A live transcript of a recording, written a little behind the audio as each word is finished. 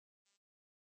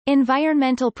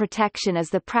Environmental protection is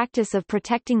the practice of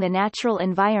protecting the natural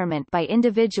environment by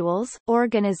individuals,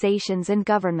 organizations and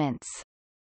governments.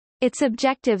 Its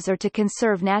objectives are to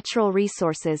conserve natural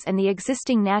resources and the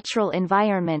existing natural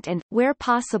environment and, where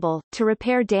possible, to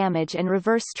repair damage and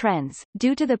reverse trends.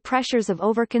 Due to the pressures of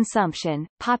overconsumption,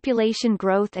 population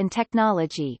growth and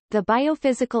technology, the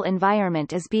biophysical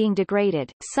environment is being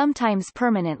degraded, sometimes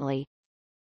permanently.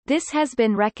 This has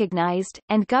been recognized,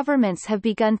 and governments have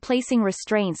begun placing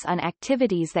restraints on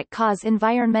activities that cause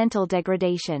environmental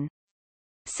degradation.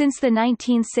 Since the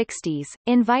 1960s,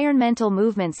 environmental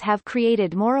movements have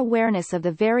created more awareness of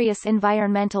the various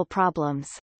environmental problems.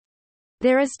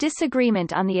 There is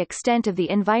disagreement on the extent of the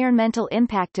environmental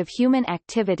impact of human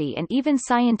activity, and even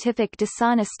scientific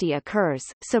dishonesty occurs,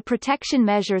 so protection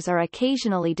measures are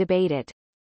occasionally debated.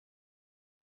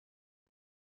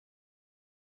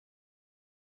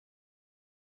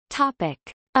 Topic: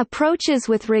 Approaches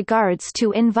with regards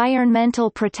to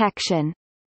environmental protection.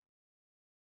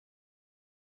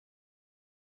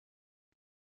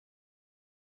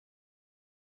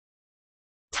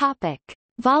 Topic: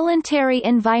 Voluntary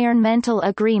environmental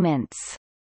agreements.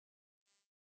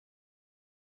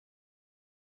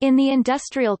 In the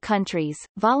industrial countries,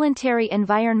 voluntary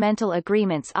environmental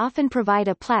agreements often provide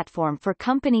a platform for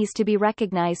companies to be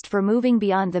recognized for moving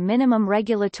beyond the minimum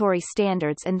regulatory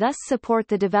standards and thus support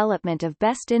the development of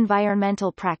best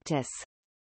environmental practice.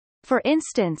 For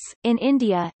instance, in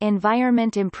India,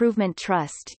 Environment Improvement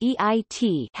Trust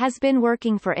 (EIT) has been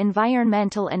working for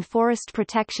environmental and forest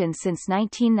protection since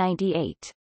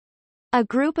 1998. A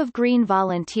group of green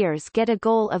volunteers get a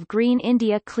goal of Green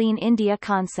India Clean India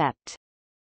concept.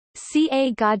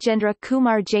 C.A. Gajendra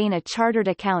Kumar Jain, a chartered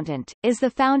accountant, is the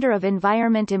founder of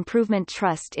Environment Improvement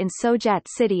Trust in Sojat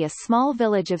City, a small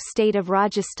village of state of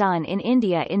Rajasthan in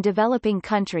India. In developing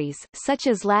countries, such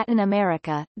as Latin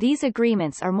America, these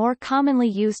agreements are more commonly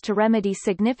used to remedy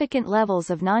significant levels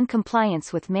of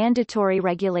non-compliance with mandatory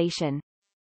regulation.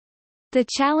 The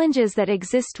challenges that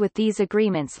exist with these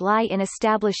agreements lie in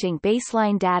establishing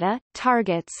baseline data,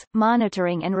 targets,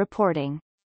 monitoring and reporting.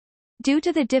 Due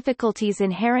to the difficulties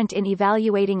inherent in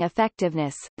evaluating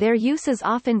effectiveness, their use is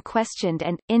often questioned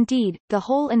and, indeed, the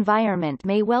whole environment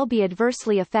may well be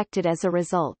adversely affected as a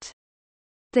result.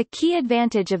 The key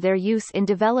advantage of their use in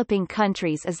developing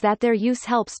countries is that their use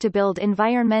helps to build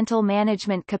environmental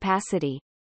management capacity.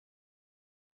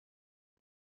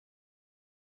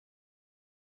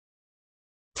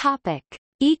 Topic: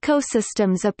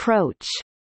 Ecosystems approach.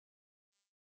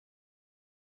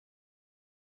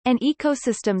 An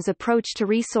ecosystem's approach to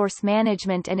resource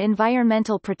management and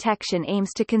environmental protection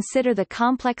aims to consider the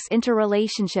complex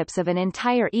interrelationships of an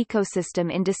entire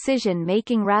ecosystem in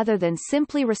decision-making rather than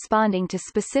simply responding to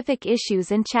specific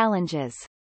issues and challenges.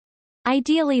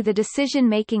 Ideally, the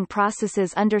decision-making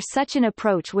processes under such an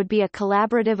approach would be a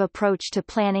collaborative approach to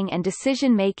planning and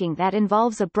decision-making that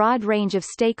involves a broad range of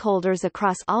stakeholders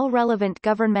across all relevant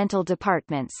governmental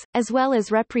departments, as well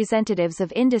as representatives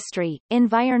of industry,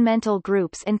 environmental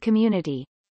groups and community.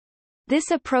 This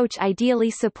approach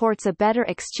ideally supports a better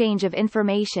exchange of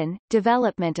information,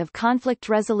 development of conflict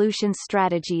resolution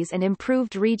strategies and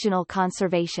improved regional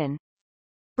conservation.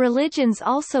 Religions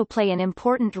also play an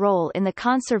important role in the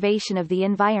conservation of the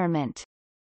environment.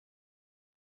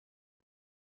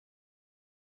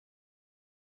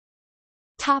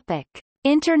 Topic: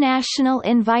 International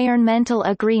environmental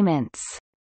agreements.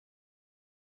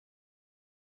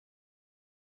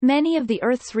 Many of the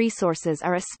Earth's resources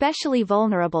are especially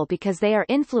vulnerable because they are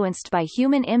influenced by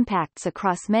human impacts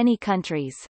across many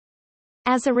countries.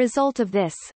 As a result of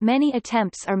this, many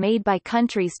attempts are made by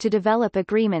countries to develop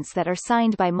agreements that are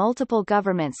signed by multiple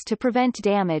governments to prevent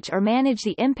damage or manage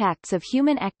the impacts of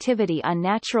human activity on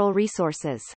natural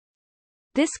resources.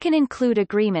 This can include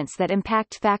agreements that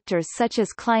impact factors such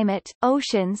as climate,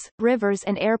 oceans, rivers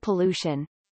and air pollution.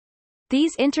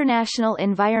 These international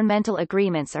environmental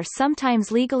agreements are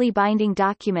sometimes legally binding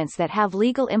documents that have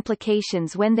legal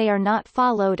implications when they are not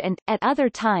followed and, at other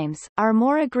times, are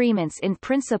more agreements in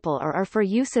principle or are for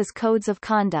use as codes of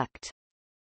conduct.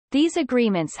 These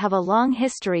agreements have a long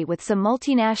history, with some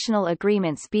multinational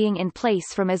agreements being in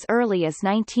place from as early as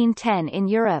 1910 in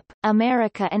Europe,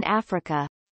 America and Africa.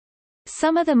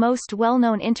 Some of the most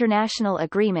well-known international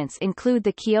agreements include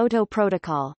the Kyoto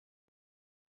Protocol.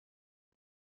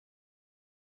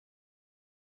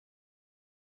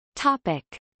 Topic: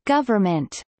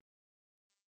 Government.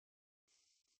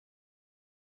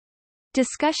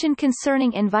 Discussion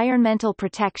concerning environmental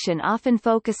protection often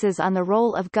focuses on the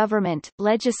role of government,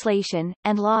 legislation,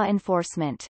 and law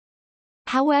enforcement.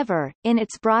 However, in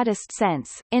its broadest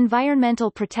sense,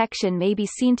 environmental protection may be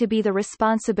seen to be the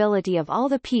responsibility of all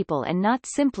the people and not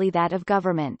simply that of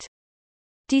government.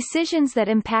 Decisions that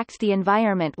impact the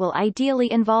environment will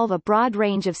ideally involve a broad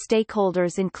range of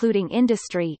stakeholders including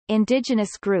industry,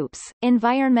 indigenous groups,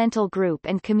 environmental group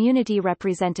and community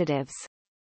representatives.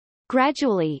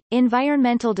 Gradually,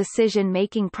 environmental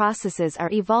decision-making processes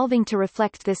are evolving to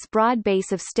reflect this broad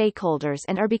base of stakeholders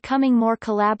and are becoming more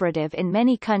collaborative in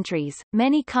many countries.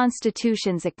 Many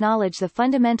constitutions acknowledge the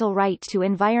fundamental right to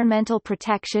environmental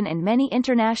protection and many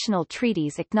international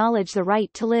treaties acknowledge the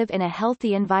right to live in a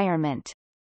healthy environment.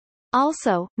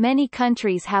 Also, many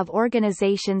countries have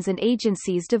organizations and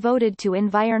agencies devoted to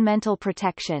environmental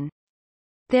protection.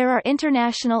 There are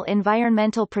international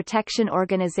environmental protection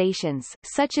organizations,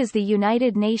 such as the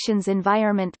United Nations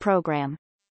Environment Programme.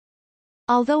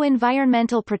 Although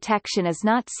environmental protection is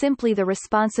not simply the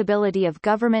responsibility of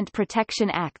government protection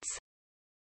acts,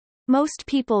 most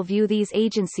people view these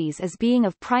agencies as being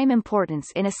of prime importance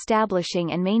in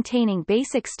establishing and maintaining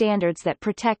basic standards that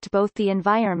protect both the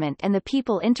environment and the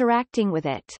people interacting with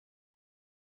it.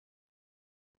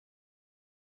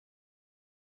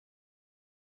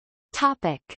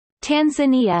 Topic: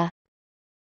 Tanzania.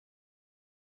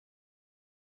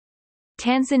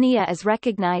 Tanzania is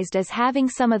recognized as having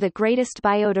some of the greatest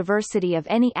biodiversity of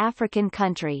any African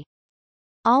country.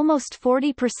 Almost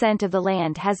 40% of the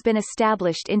land has been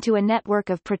established into a network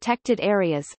of protected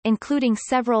areas, including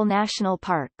several national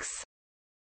parks.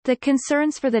 The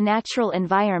concerns for the natural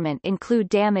environment include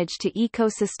damage to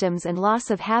ecosystems and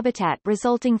loss of habitat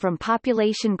resulting from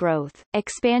population growth,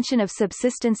 expansion of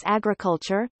subsistence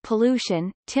agriculture,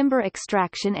 pollution, timber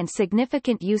extraction and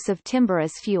significant use of timber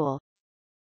as fuel.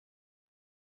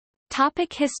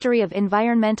 Topic: History of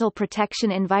environmental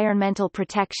protection. Environmental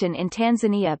protection in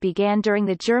Tanzania began during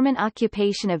the German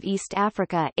occupation of East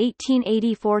Africa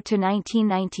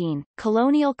 1884–1919.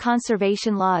 Colonial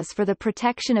conservation laws for the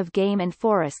protection of game and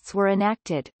forests were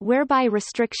enacted, whereby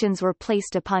restrictions were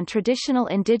placed upon traditional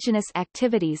indigenous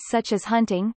activities such as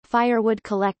hunting, firewood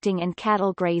collecting and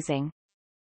cattle grazing.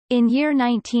 In year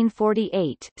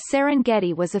 1948,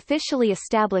 Serengeti was officially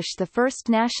established, the first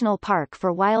national park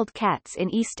for wild cats in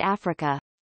East Africa.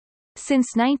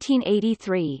 Since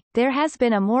 1983, there has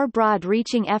been a more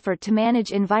broad-reaching effort to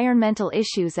manage environmental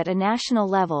issues at a national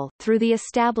level, through the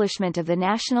establishment of the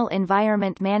National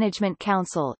Environment Management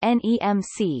Council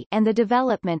 (NEMC) and the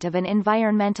development of an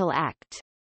Environmental Act.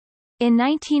 In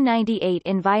 1998,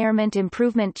 Environment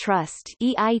Improvement Trust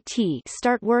 (EIT)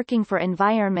 start working for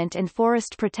environment and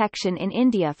forest protection in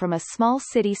India from a small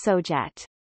city Sojat.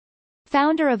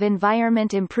 Founder of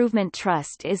Environment Improvement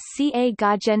Trust is C.A.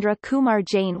 Gajendra Kumar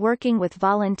Jain, working with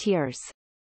volunteers.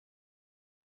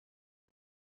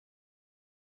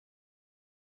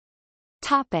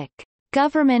 Topic: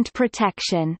 Government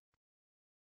protection.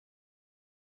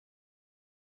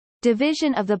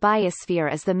 Division of the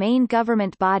Biosphere is the main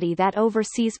government body that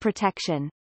oversees protection.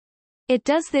 It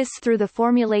does this through the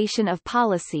formulation of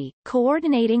policy,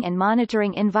 coordinating and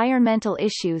monitoring environmental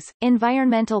issues,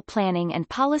 environmental planning and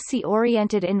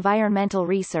policy-oriented environmental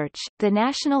research. The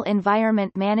National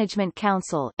Environment Management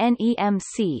Council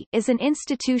 (NEMC) is an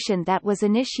institution that was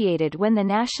initiated when the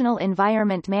National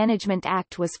Environment Management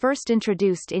Act was first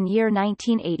introduced in year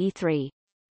 1983.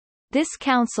 This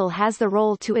council has the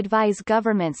role to advise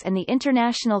governments and the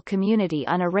international community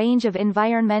on a range of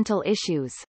environmental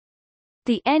issues.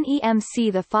 The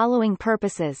NEMC the following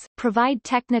purposes: provide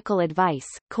technical advice,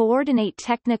 coordinate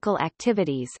technical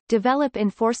activities, develop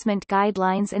enforcement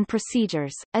guidelines and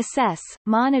procedures, assess,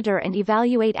 monitor and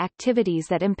evaluate activities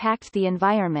that impact the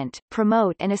environment,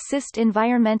 promote and assist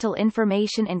environmental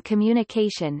information and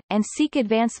communication, and seek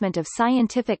advancement of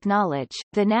scientific knowledge.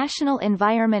 The National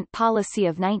Environment Policy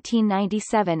of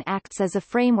 1997 acts as a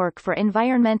framework for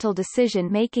environmental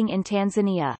decision-making in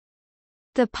Tanzania.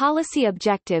 The policy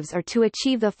objectives are to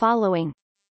achieve the following: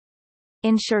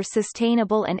 ensure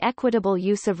sustainable and equitable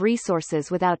use of resources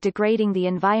without degrading the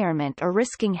environment or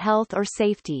risking health or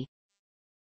safety.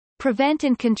 Prevent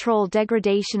and control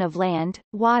degradation of land,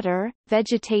 water,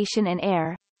 vegetation and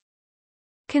air.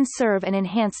 Conserve and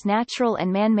enhance natural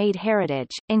and man-made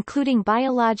heritage, including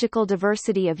biological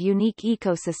diversity of unique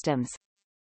ecosystems.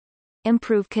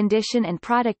 Improve condition and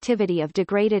productivity of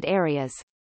degraded areas.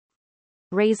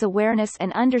 Raise awareness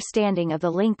and understanding of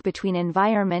the link between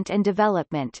environment and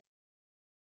development.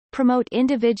 Promote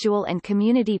individual and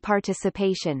community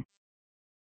participation.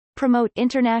 Promote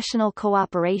international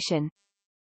cooperation.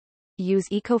 use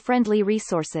eco-friendly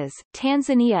resources.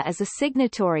 Tanzania is a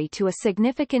signatory to a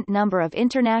significant number of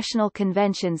international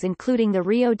conventions including the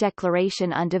Rio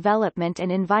Declaration on Development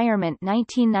and Environment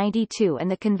 1992 and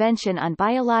the Convention on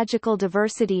Biological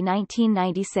Diversity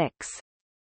 1996.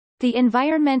 The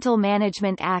Environmental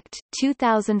Management Act,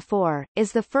 2004,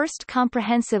 is the first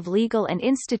comprehensive legal and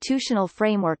institutional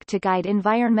framework to guide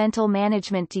environmental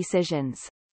management decisions.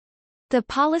 The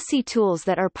policy tools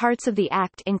that are parts of the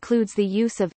Act includes the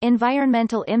use of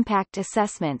environmental impact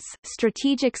assessments,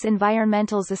 strategic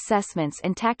environmental assessments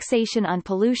and taxation on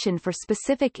pollution for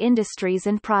specific industries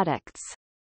and products.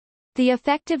 The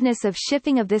effectiveness of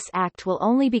shifting of this Act will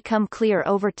only become clear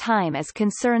over time as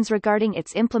concerns regarding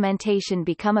its implementation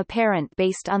become apparent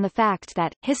based on the fact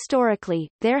that, historically,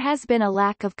 there has been a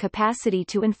lack of capacity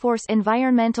to enforce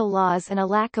environmental laws and a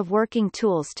lack of working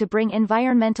tools to bring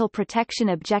environmental protection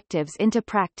objectives into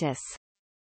practice.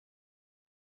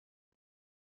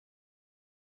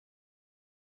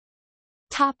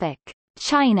 Topic: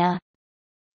 China.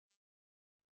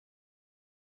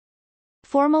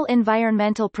 Formal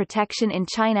environmental protection in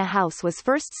China House was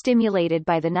first stimulated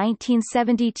by the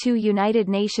 1972 United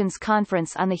Nations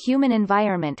Conference on the Human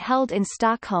Environment held in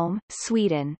Stockholm,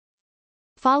 Sweden.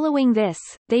 Following this,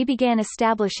 they began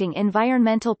establishing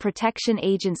environmental protection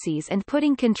agencies and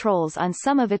putting controls on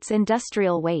some of its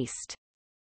industrial waste.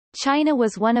 China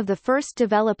was one of the first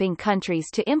developing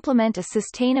countries to implement a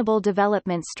sustainable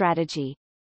development strategy.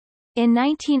 In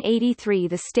 1983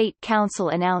 the State Council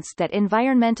announced that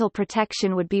environmental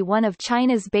protection would be one of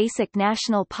China's basic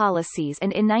national policies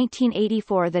and in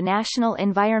 1984 the National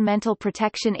Environmental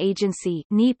Protection Agency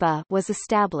 (NEPA) was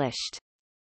established.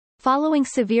 Following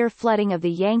severe flooding of the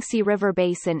Yangtze River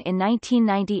Basin in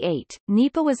 1998,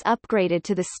 NEPA was upgraded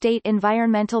to the State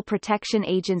Environmental Protection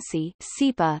Agency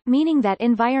 (SEPA), meaning that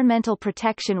environmental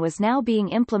protection was now being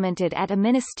implemented at a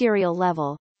ministerial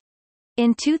level.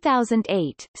 In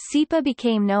 2008, SEPA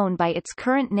became known by its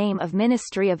current name of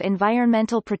Ministry of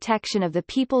Environmental Protection of the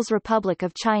People's Republic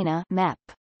of China (MEP).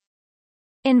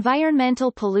 Environmental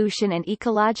pollution and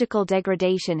ecological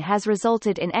degradation has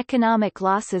resulted in economic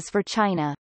losses for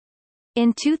China.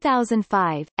 In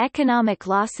 2005, economic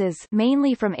losses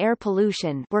mainly from air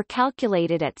pollution were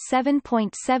calculated at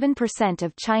 7.7%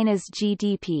 of China's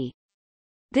GDP.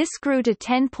 This grew to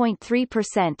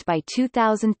 10.3% by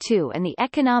 2002 and the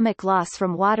economic loss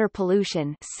from water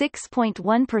pollution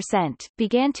 6.1%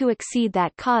 began to exceed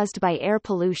that caused by air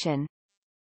pollution.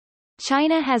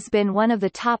 China has been one of the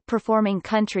top-performing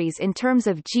countries in terms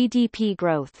of GDP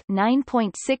growth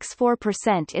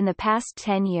 9.64% in the past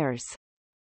 10 years.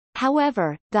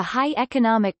 However, the high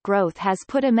economic growth has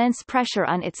put immense pressure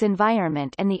on its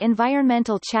environment and the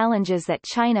environmental challenges that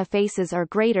China faces are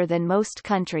greater than most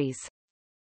countries.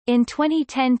 In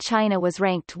 2010 China was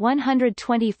ranked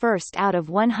 121st out of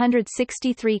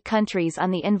 163 countries on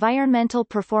the Environmental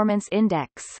Performance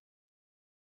Index.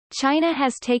 China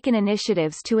has taken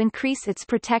initiatives to increase its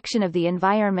protection of the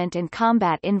environment and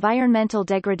combat environmental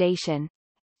degradation.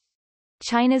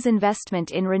 China's investment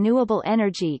in renewable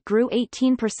energy grew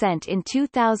 18% in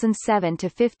 2007 to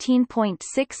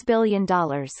 $15.6 billion,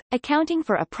 accounting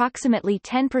for approximately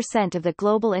 10% of the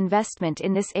global investment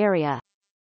in this area.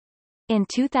 In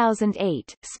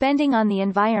 2008, spending on the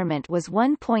environment was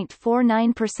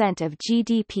 1.49% of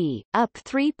GDP, up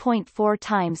 3.4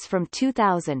 times from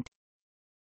 2000.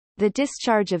 The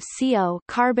discharge of CO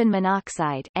carbon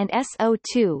monoxide and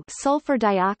SO2 sulfur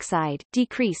dioxide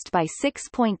decreased by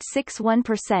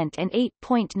 6.61% and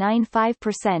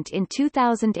 8.95% in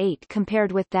 2008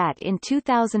 compared with that in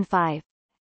 2005.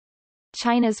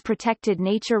 China's protected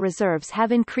nature reserves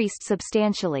have increased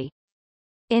substantially.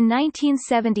 In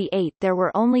 1978 there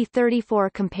were only 34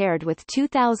 compared with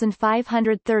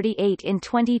 2,538 in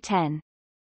 2010.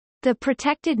 The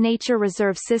Protected Nature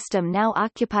Reserve System now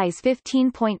occupies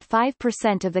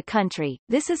 15.5% of the country.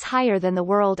 This is higher than the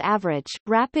world average.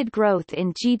 Rapid growth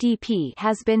in GDP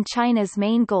has been China's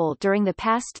main goal during the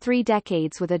past 3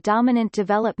 decades with a dominant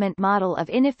development model of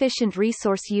inefficient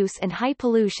resource use and high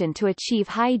pollution to achieve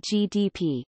high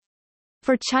GDP.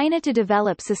 For China to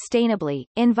develop sustainably,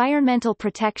 environmental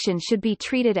protection should be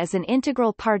treated as an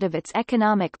integral part of its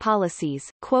economic policies.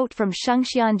 Quote from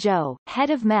Shengxian Zhou,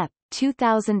 head of MEP,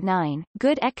 2009,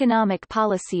 good economic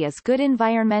policy is good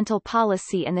environmental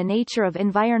policy and the nature of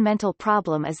environmental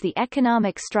problem is the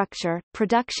economic structure,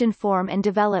 production form and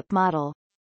develop model.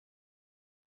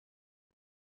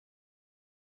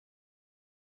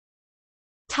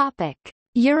 Topic: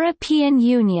 European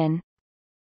Union.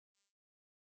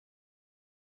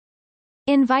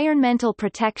 Environmental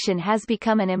protection has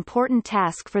become an important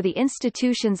task for the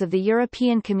institutions of the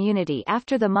European Community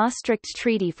after the Maastricht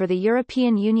Treaty for the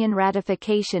European Union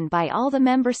ratification by all the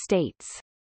member states.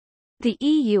 The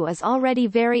EU is already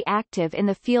very active in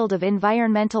the field of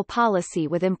environmental policy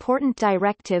with important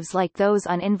directives like those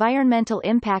on environmental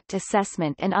impact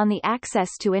assessment and on the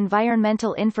access to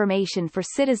environmental information for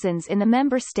citizens in the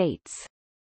member states.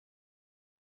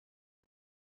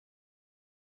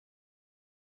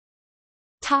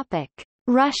 Topic: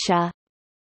 Russia.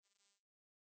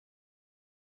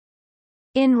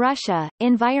 In Russia,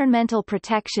 environmental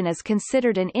protection is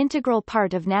considered an integral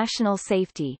part of national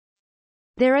safety.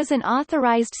 There is an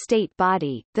authorized state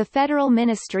body, the Federal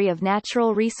Ministry of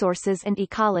Natural Resources and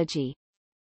Ecology.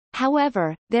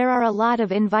 However, there are a lot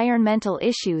of environmental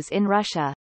issues in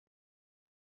Russia.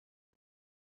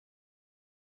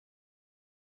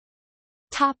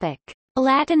 Topic: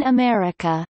 Latin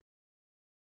America.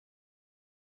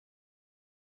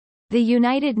 The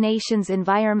United Nations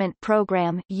Environment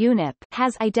Programme (UNEP)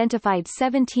 has identified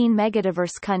 17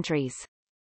 megadiverse countries.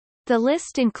 The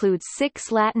list includes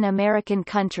 6 Latin American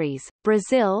countries: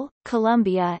 Brazil,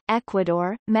 Colombia,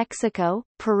 Ecuador, Mexico,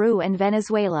 Peru and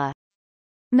Venezuela.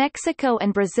 Mexico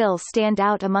and Brazil stand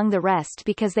out among the rest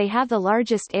because they have the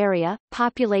largest area,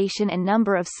 population and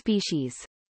number of species.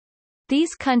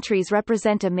 These countries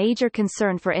represent a major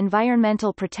concern for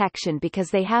environmental protection because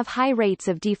they have high rates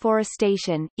of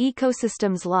deforestation,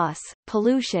 ecosystems loss,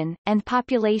 pollution, and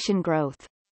population growth.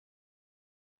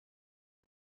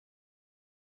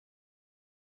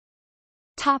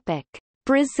 Topic: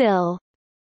 Brazil.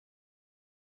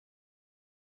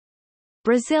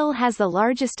 Brazil has the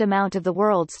largest amount of the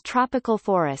world's tropical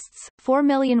forests,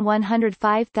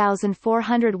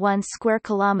 4,105,401 square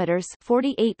kilometers,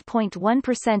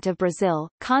 48.1% of Brazil,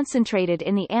 concentrated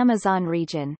in the Amazon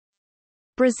region.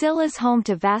 Brazil is home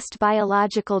to vast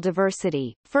biological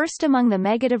diversity, first among the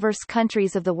megadiverse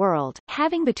countries of the world,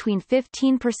 having between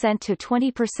 15% to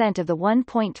 20% of the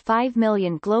 1.5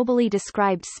 million globally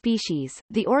described species.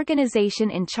 The organization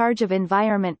in charge of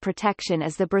environment protection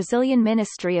is the Brazilian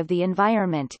Ministry of the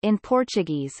Environment, in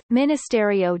Portuguese,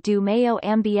 Ministério do Meio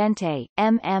Ambiente,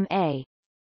 MMA.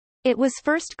 It was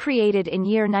first created in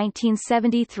year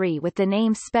 1973 with the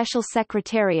name Special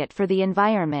Secretariat for the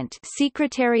Environment,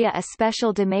 Secretaria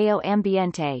Especial de Meio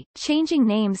Ambiente, changing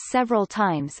names several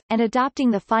times, and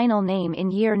adopting the final name in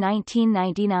year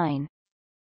 1999.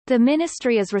 The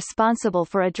ministry is responsible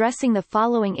for addressing the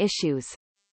following issues: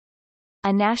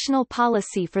 a national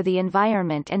policy for the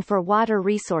environment and for water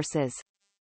resources,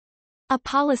 a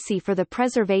policy for the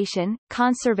preservation,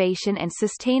 conservation and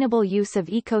sustainable use of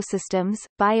ecosystems,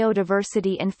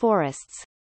 biodiversity and forests.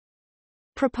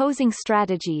 Proposing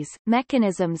strategies,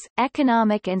 mechanisms,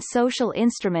 economic and social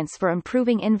instruments for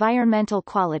improving environmental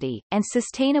quality, and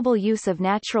sustainable use of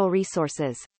natural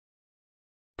resources.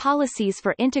 Policies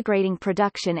for integrating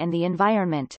production and the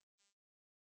environment.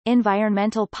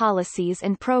 Environmental policies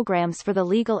and programs for the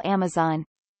legal Amazon.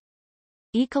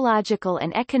 Ecological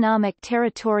and economic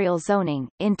territorial zoning.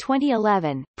 In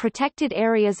 2011, protected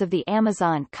areas of the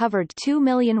Amazon covered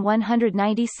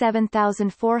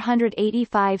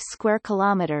 2,197,485 square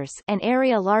kilometers, an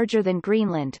area larger than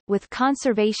Greenland, with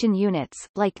conservation units,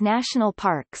 like national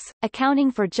parks, accounting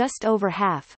for just over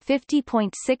half,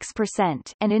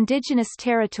 50.6%, and indigenous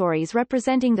territories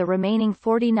representing the remaining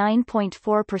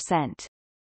 49.4%.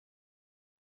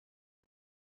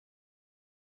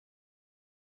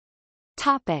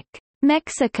 Topic: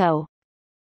 Mexico.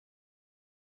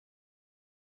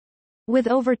 With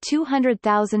over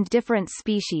 200,000 different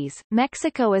species,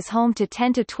 Mexico is home to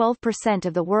 10 to 12%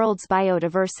 of the world's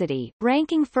biodiversity,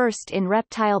 ranking first in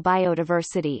reptile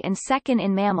biodiversity and second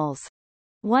in mammals.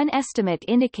 One estimate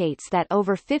indicates that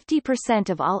over 50%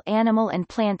 of all animal and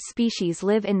plant species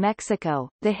live in Mexico.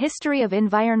 The history of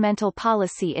environmental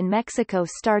policy in Mexico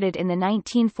started in the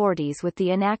 1940s with the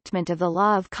enactment of the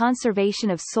Law of Conservation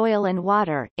of Soil and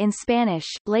Water, in Spanish,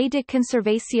 Ley de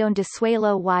Conservación de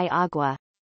Suelo y Agua.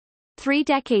 3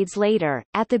 decades later,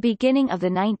 at the beginning of the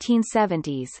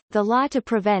 1970s, the law to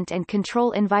prevent and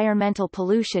control environmental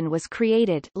pollution was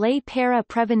created, Ley para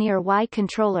prevenir y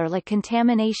controlar la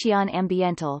contaminación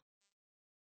ambiental.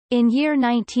 In year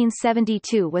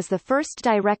 1972 was the first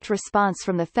direct response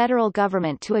from the federal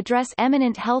government to address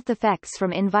eminent health effects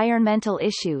from environmental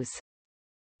issues.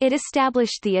 It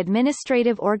established the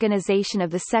administrative organization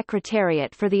of the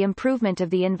Secretariat for the Improvement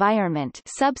of the Environment,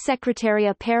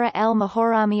 Subsecretaría para el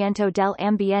Mejoramiento del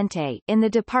Ambiente, in the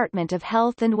Department of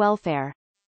Health and Welfare.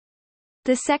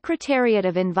 The Secretariat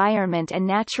of Environment and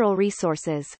Natural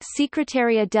Resources,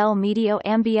 Secretaria del Medio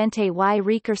Ambiente y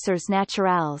Recursos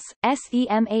Naturales,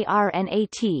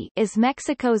 SEMARNAT, is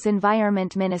Mexico's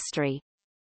environment ministry.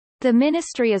 The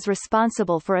ministry is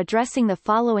responsible for addressing the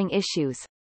following issues: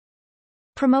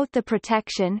 promote the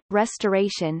protection,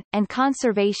 restoration, and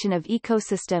conservation of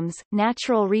ecosystems,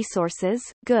 natural resources,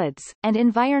 goods, and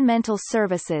environmental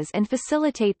services and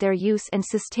facilitate their use and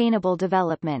sustainable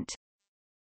development.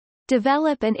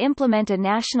 Develop and implement a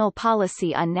national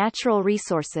policy on natural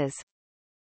resources.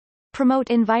 Promote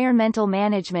environmental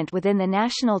management within the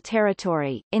national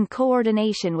territory, in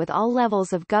coordination with all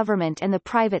levels of government and the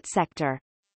private sector.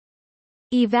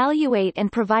 Evaluate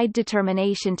and provide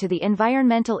determination to the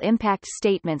environmental impact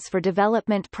statements for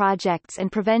development projects and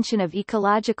prevention of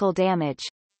ecological damage.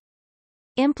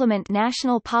 Implement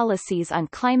national policies on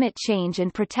climate change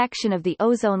and protection of the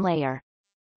ozone layer.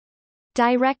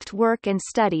 Direct work and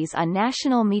studies on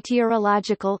national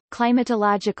meteorological,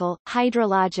 climatological,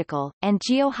 hydrological, and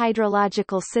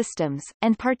geohydrological systems,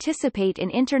 and participate in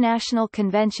international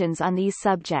conventions on these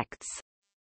subjects.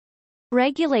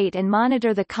 Regulate and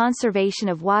monitor the conservation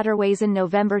of waterways. In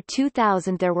November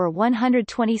 2000 there were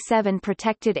 127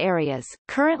 protected areas,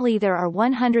 currently there are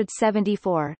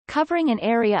 174, covering an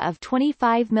area of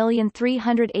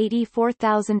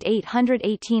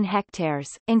 25,384,818 hectares,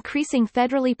 increasing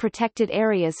federally protected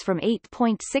areas from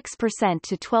 8.6%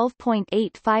 to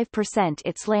 12.85%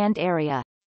 its land area.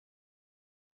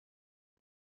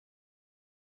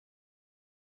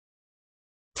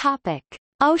 Topic: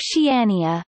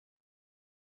 Oceania.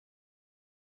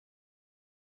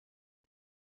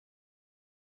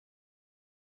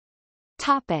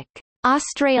 Topic: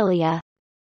 Australia.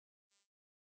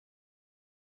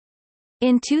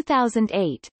 In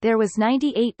 2008, there was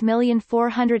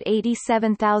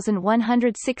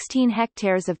 98,487,116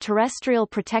 hectares of terrestrial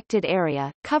protected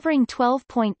area, covering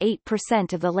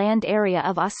 12.8% of the land area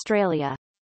of Australia.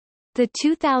 The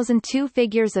 2002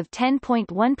 figures of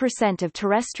 10.1% of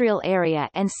terrestrial area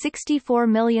and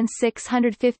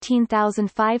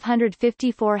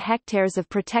 64,615,554 hectares of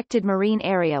protected marine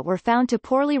area were found to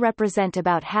poorly represent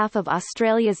about half of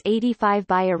Australia's 85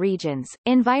 bioregions.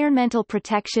 Environmental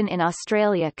protection in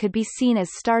Australia could be seen as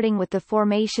starting with the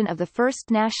formation of the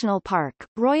first national park,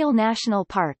 Royal National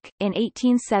Park, in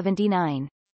 1879.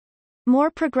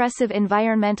 More progressive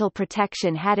environmental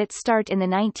protection had its start in the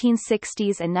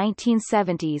 1960s and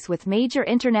 1970s with major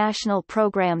international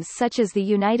programs such as the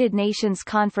United Nations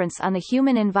Conference on the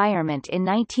Human Environment in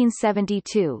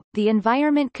 1972, the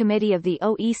Environment Committee of the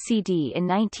OECD in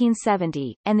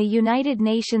 1970, and the United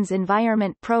Nations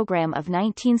Environment Programme of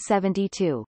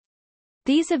 1972.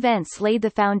 These events laid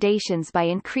the foundations by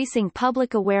increasing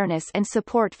public awareness and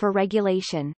support for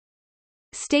regulation.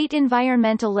 State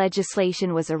environmental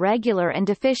legislation was irregular and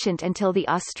deficient until the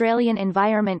Australian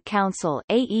Environment Council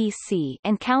 (AEC)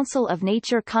 and Council of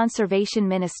Nature Conservation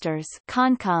Ministers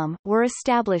 (CONCOM) were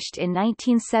established in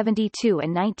 1972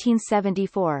 and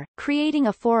 1974, creating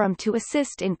a forum to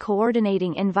assist in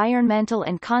coordinating environmental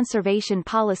and conservation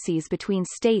policies between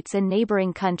states and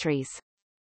neighbouring countries.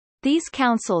 These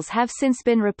councils have since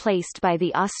been replaced by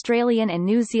the Australian and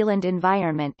New Zealand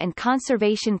Environment and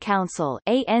Conservation Council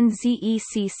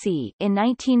 (ANZECC) in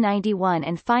 1991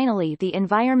 and finally the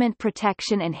Environment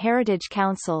Protection and Heritage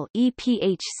Council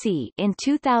 (EPHC) in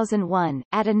 2001.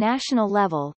 At a national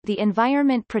level, the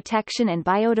Environment Protection and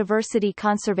Biodiversity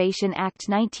Conservation Act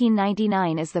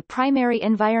 1999 is the primary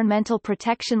environmental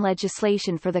protection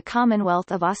legislation for the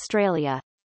Commonwealth of Australia.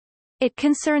 It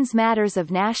concerns matters of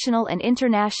national and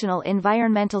international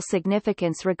environmental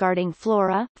significance regarding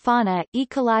flora, fauna,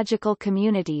 ecological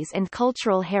communities and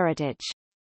cultural heritage.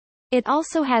 It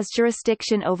also has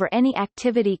jurisdiction over any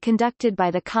activity conducted by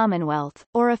the Commonwealth,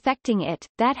 or affecting it,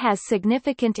 that has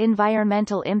significant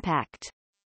environmental impact.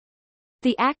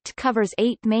 The Act covers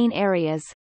 8 main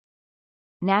areas: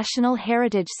 National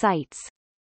Heritage Sites,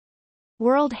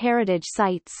 World Heritage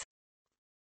Sites,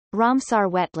 Ramsar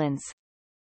Wetlands,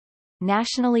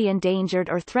 Nationally Endangered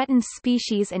or Threatened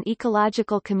Species and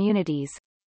Ecological Communities,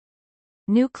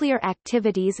 Nuclear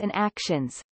Activities and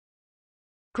Actions,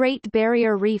 Great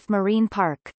Barrier Reef Marine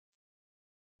Park,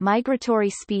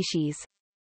 Migratory Species.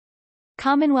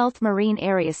 Commonwealth Marine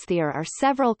Areas. There are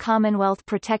several Commonwealth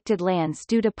protected lands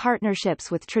due to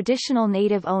partnerships with traditional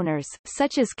native owners,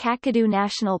 such as Kakadu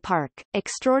National Park,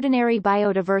 extraordinary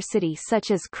biodiversity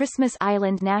such as Christmas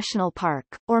Island National Park,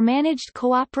 or managed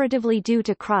cooperatively due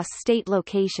to cross-state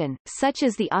location, such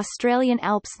as the Australian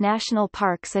Alps National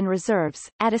Parks and Reserves.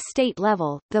 At a state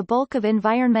level, the bulk of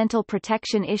environmental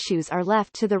protection issues are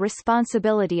left to the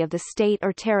responsibility of the state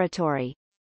or territory.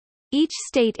 Each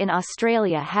state in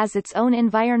Australia has its own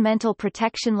environmental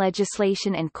protection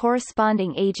legislation and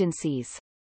corresponding agencies.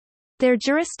 Their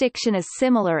jurisdiction is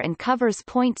similar and covers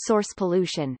point source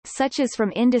pollution, such as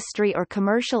from industry or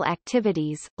commercial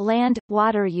activities, land,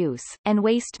 water use, and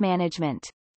waste management.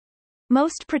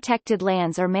 Most protected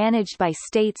lands are managed by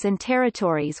states and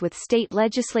territories, with state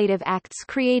legislative acts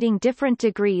creating different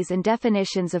degrees and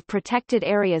definitions of protected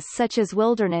areas such as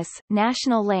wilderness,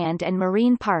 national land and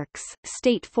marine parks,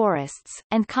 state forests,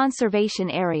 and conservation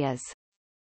areas.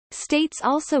 States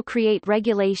also create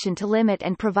regulation to limit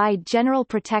and provide general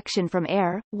protection from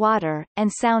air, water,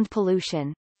 and sound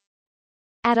pollution.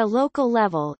 At a local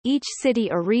level, each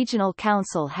city or regional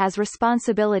council has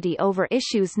responsibility over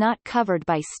issues not covered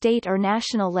by state or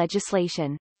national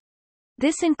legislation.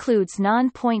 This includes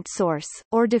non-point source,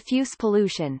 or diffuse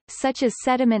pollution, such as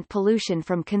sediment pollution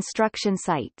from construction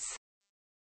sites.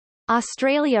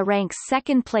 Australia ranks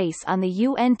second place on the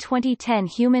UN 2010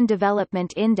 Human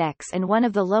Development Index and one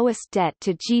of the lowest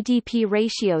debt-to-GDP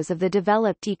ratios of the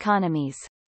developed economies.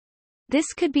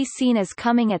 This could be seen as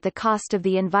coming at the cost of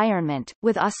the environment,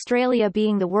 with Australia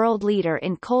being the world leader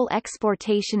in coal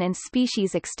exportation and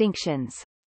species extinctions.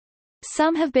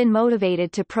 Some have been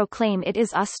motivated to proclaim it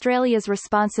is Australia's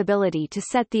responsibility to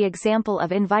set the example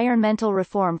of environmental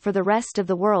reform for the rest of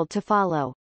the world to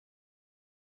follow.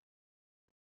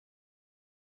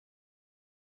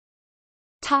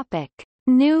 Topic: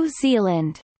 New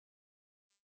Zealand.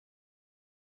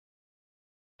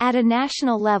 At a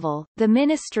national level, the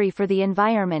Ministry for the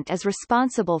Environment is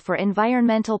responsible for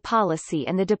environmental policy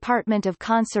and the Department of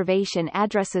Conservation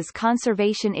addresses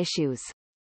conservation issues.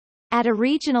 At a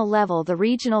regional level, the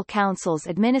regional councils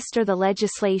administer the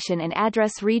legislation and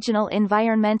address regional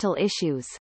environmental issues.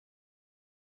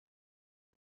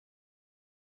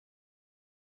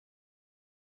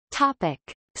 Topic: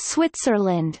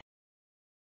 Switzerland.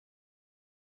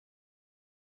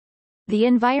 The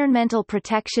environmental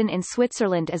protection in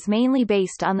Switzerland is mainly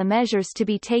based on the measures to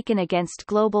be taken against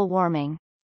global warming.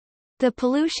 The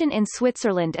pollution in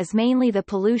Switzerland is mainly the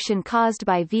pollution caused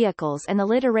by vehicles and the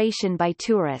littering by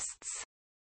tourists.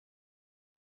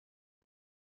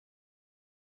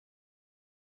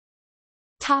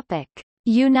 Topic: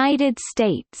 United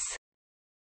States.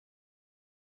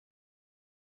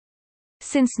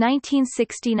 Since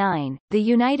 1969, the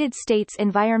United States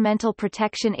Environmental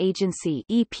Protection Agency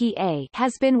 (EPA)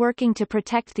 has been working to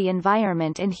protect the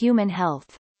environment and human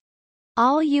health.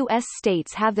 All U.S.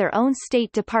 states have their own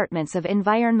state departments of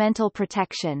environmental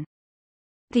protection.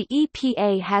 The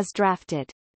EPA has drafted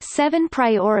 7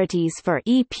 priorities for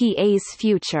EPA's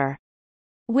future,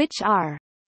 which are: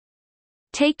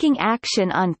 taking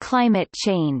action on climate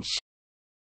change,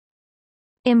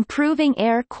 improving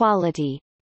air quality,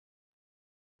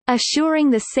 assuring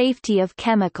the safety of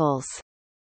chemicals,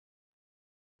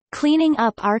 cleaning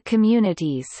up our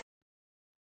communities,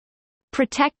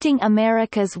 protecting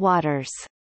America's waters,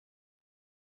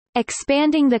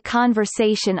 expanding the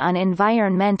conversation on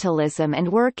environmentalism and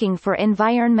working for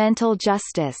environmental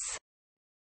justice,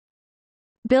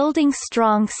 building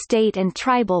strong state and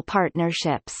tribal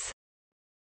partnerships.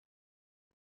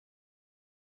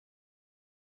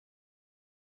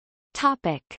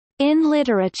 Topic: In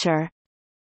literature.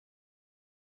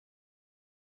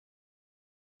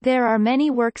 There are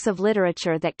many works of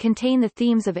literature that contain the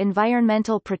themes of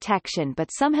environmental protection,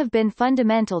 but some have been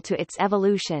fundamental to its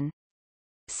evolution.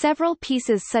 Several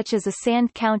pieces such as A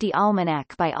Sand County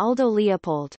Almanac by Aldo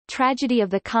Leopold, Tragedy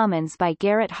of the Commons by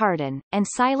Garrett Hardin, and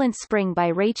Silent Spring by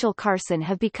Rachel Carson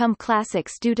have become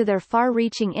classics due to their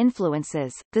far-reaching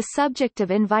influences. The subject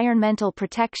of environmental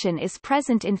protection is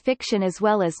present in fiction as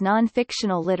well as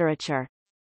non-fictional literature.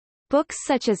 Books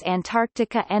such as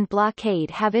Antarctica and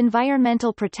Blockade have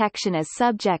environmental protection as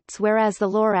subjects, whereas The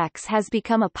Lorax has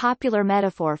become a popular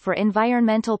metaphor for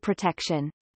environmental protection.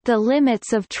 The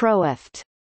Limits of Troift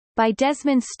by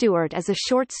Desmond Stewart is a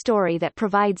short story that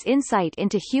provides insight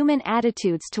into human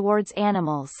attitudes towards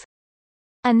animals.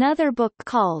 Another book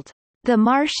called The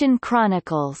Martian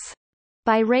Chronicles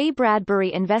by Ray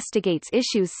Bradbury investigates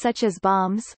issues such as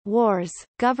bombs, wars,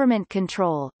 government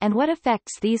control, and what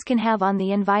effects these can have on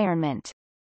the environment.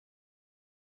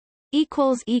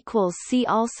 See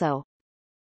also